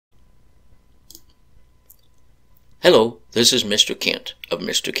Hello, this is Mr. Kent of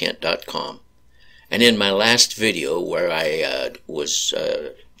MrKent.com, and in my last video where I was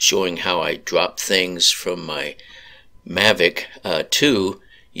showing how I dropped things from my Mavic 2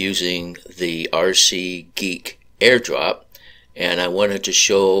 using the RC Geek airdrop, and I wanted to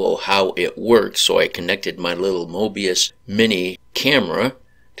show how it works, so I connected my little Mobius Mini camera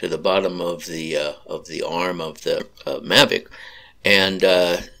to the bottom of the arm of the Mavic, and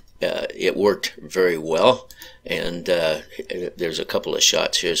it worked very well. And there's a couple of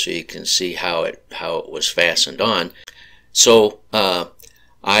shots here so you can see how it was fastened on. So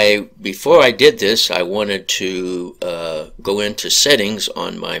before I did this, I wanted to go into settings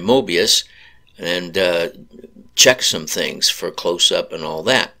on my Mobius and check some things for close-up and all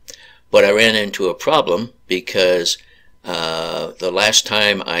that. But I ran into a problem because the last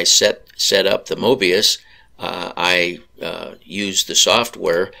time I set up the Mobius, I used the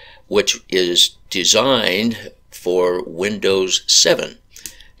software which is designed for Windows 7,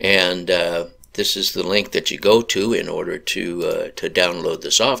 and this is the link that you go to in order to download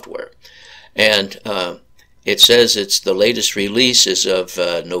the software. And it says it's the latest release is of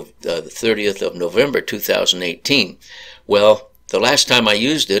the 30th of November 2018. Well, the last time I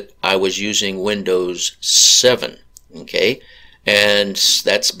used it, I was using Windows 7, okay? And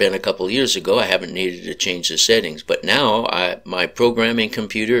that's been a couple years ago. I haven't needed to change the settings, but now my programming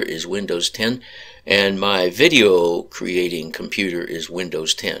computer is Windows 10 and my video creating computer is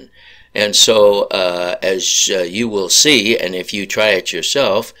Windows 10. And so as you will see, and if you try it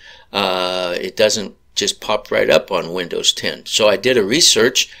yourself, it doesn't just pop right up on Windows 10. So I did a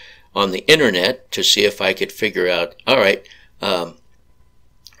research on the internet to see if I could figure out, all right,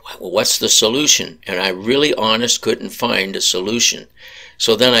 well, what's the solution? And I really couldn't find a solution.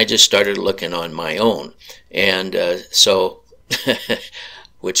 So then I just started looking on my own. And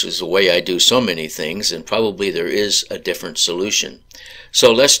which is the way I do so many things, and probably there is a different solution.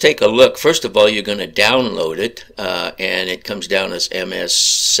 So let's take a look. First of all, you're going to download it, and it comes down as MS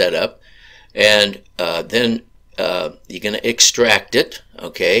Setup. And then you're going to extract it,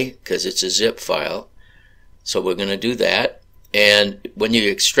 okay, because it's a zip file. So we're going to do that. And when you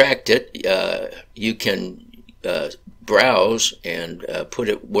extract it, you can browse and put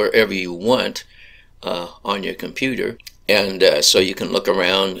it wherever you want on your computer. And so you can look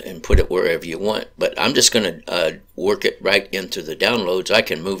around and put it wherever you want. But I'm just going to work it right into the downloads. I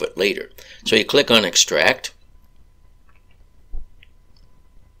can move it later. So you click on Extract.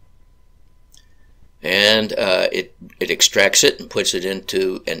 And it extracts it and puts it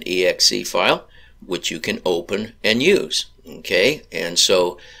into an exe file, which you can open and use. Okay, and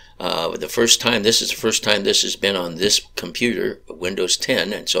so this is the first time this has been on this computer, Windows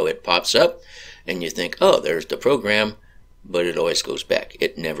 10, and so it pops up and you think, oh, there's the program, but it always goes back.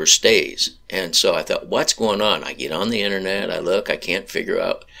 It never stays. And so I thought, what's going on? I get on the internet, I look, I can't figure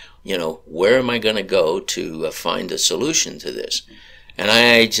out, where am I going to go to find the solution to this? And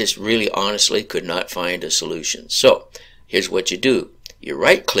I just really honestly could not find a solution. So here's what you do. You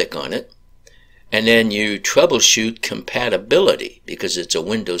right click on it, and then you troubleshoot compatibility, because it's a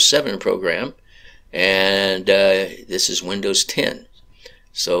Windows 7 program and this is Windows 10.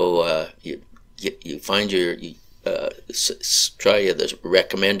 So you find try the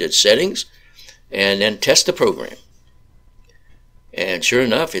recommended settings and then test the program. And sure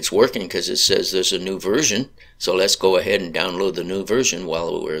enough, it's working because it says there's a new version. So let's go ahead and download the new version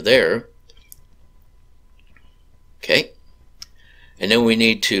while we're there. Okay. And then we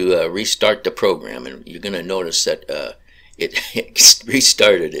need to restart the program, and you're going to notice that it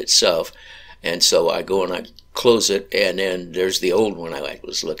restarted itself. And so I go and I close it, and then there's the old one I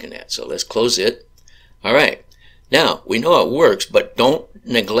was looking at. So let's close it. All right. Now, we know it works, but don't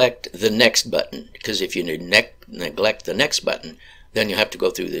neglect the next button, because if you neglect the next button, then you have to go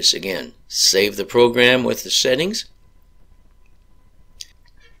through this again. Save the program with the settings.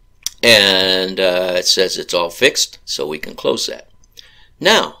 And it says it's all fixed, so we can close that.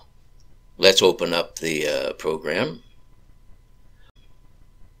 Now, let's open up the program.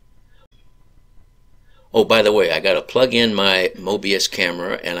 Oh, by the way, I got to plug in my Mobius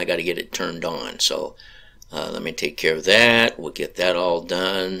camera and I got to get it turned on. So let me take care of that. We'll get that all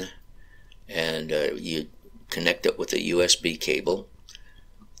done. And you connect it with a USB cable.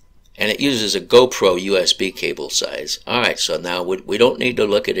 And it uses a GoPro USB cable size. Alright, so now we don't need to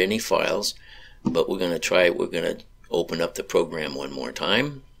look at any files, but we're going to open up the program one more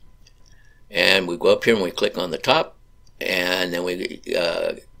time, and we go up here and we click on the top, and then we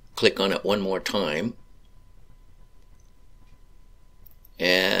click on it one more time,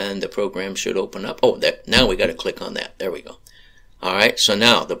 and the program should open up. Oh, now we got to click on that. There we go. Alright, so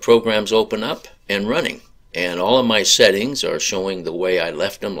now the program's open up and running. and all of my settings are showing the way I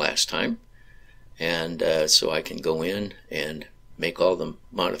left them last time, and so I can go in and make all the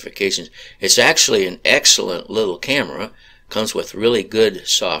modifications. It's actually an excellent little camera. Comes with really good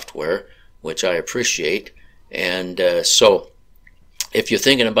software, which I appreciate. And so if you're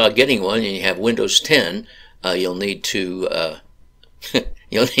thinking about getting one and you have Windows 10, you'll need to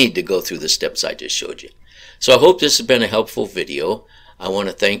you'll need to go through the steps I just showed you. So I hope this has been a helpful video. I want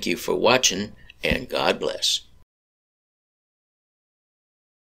to thank you for watching, and God bless.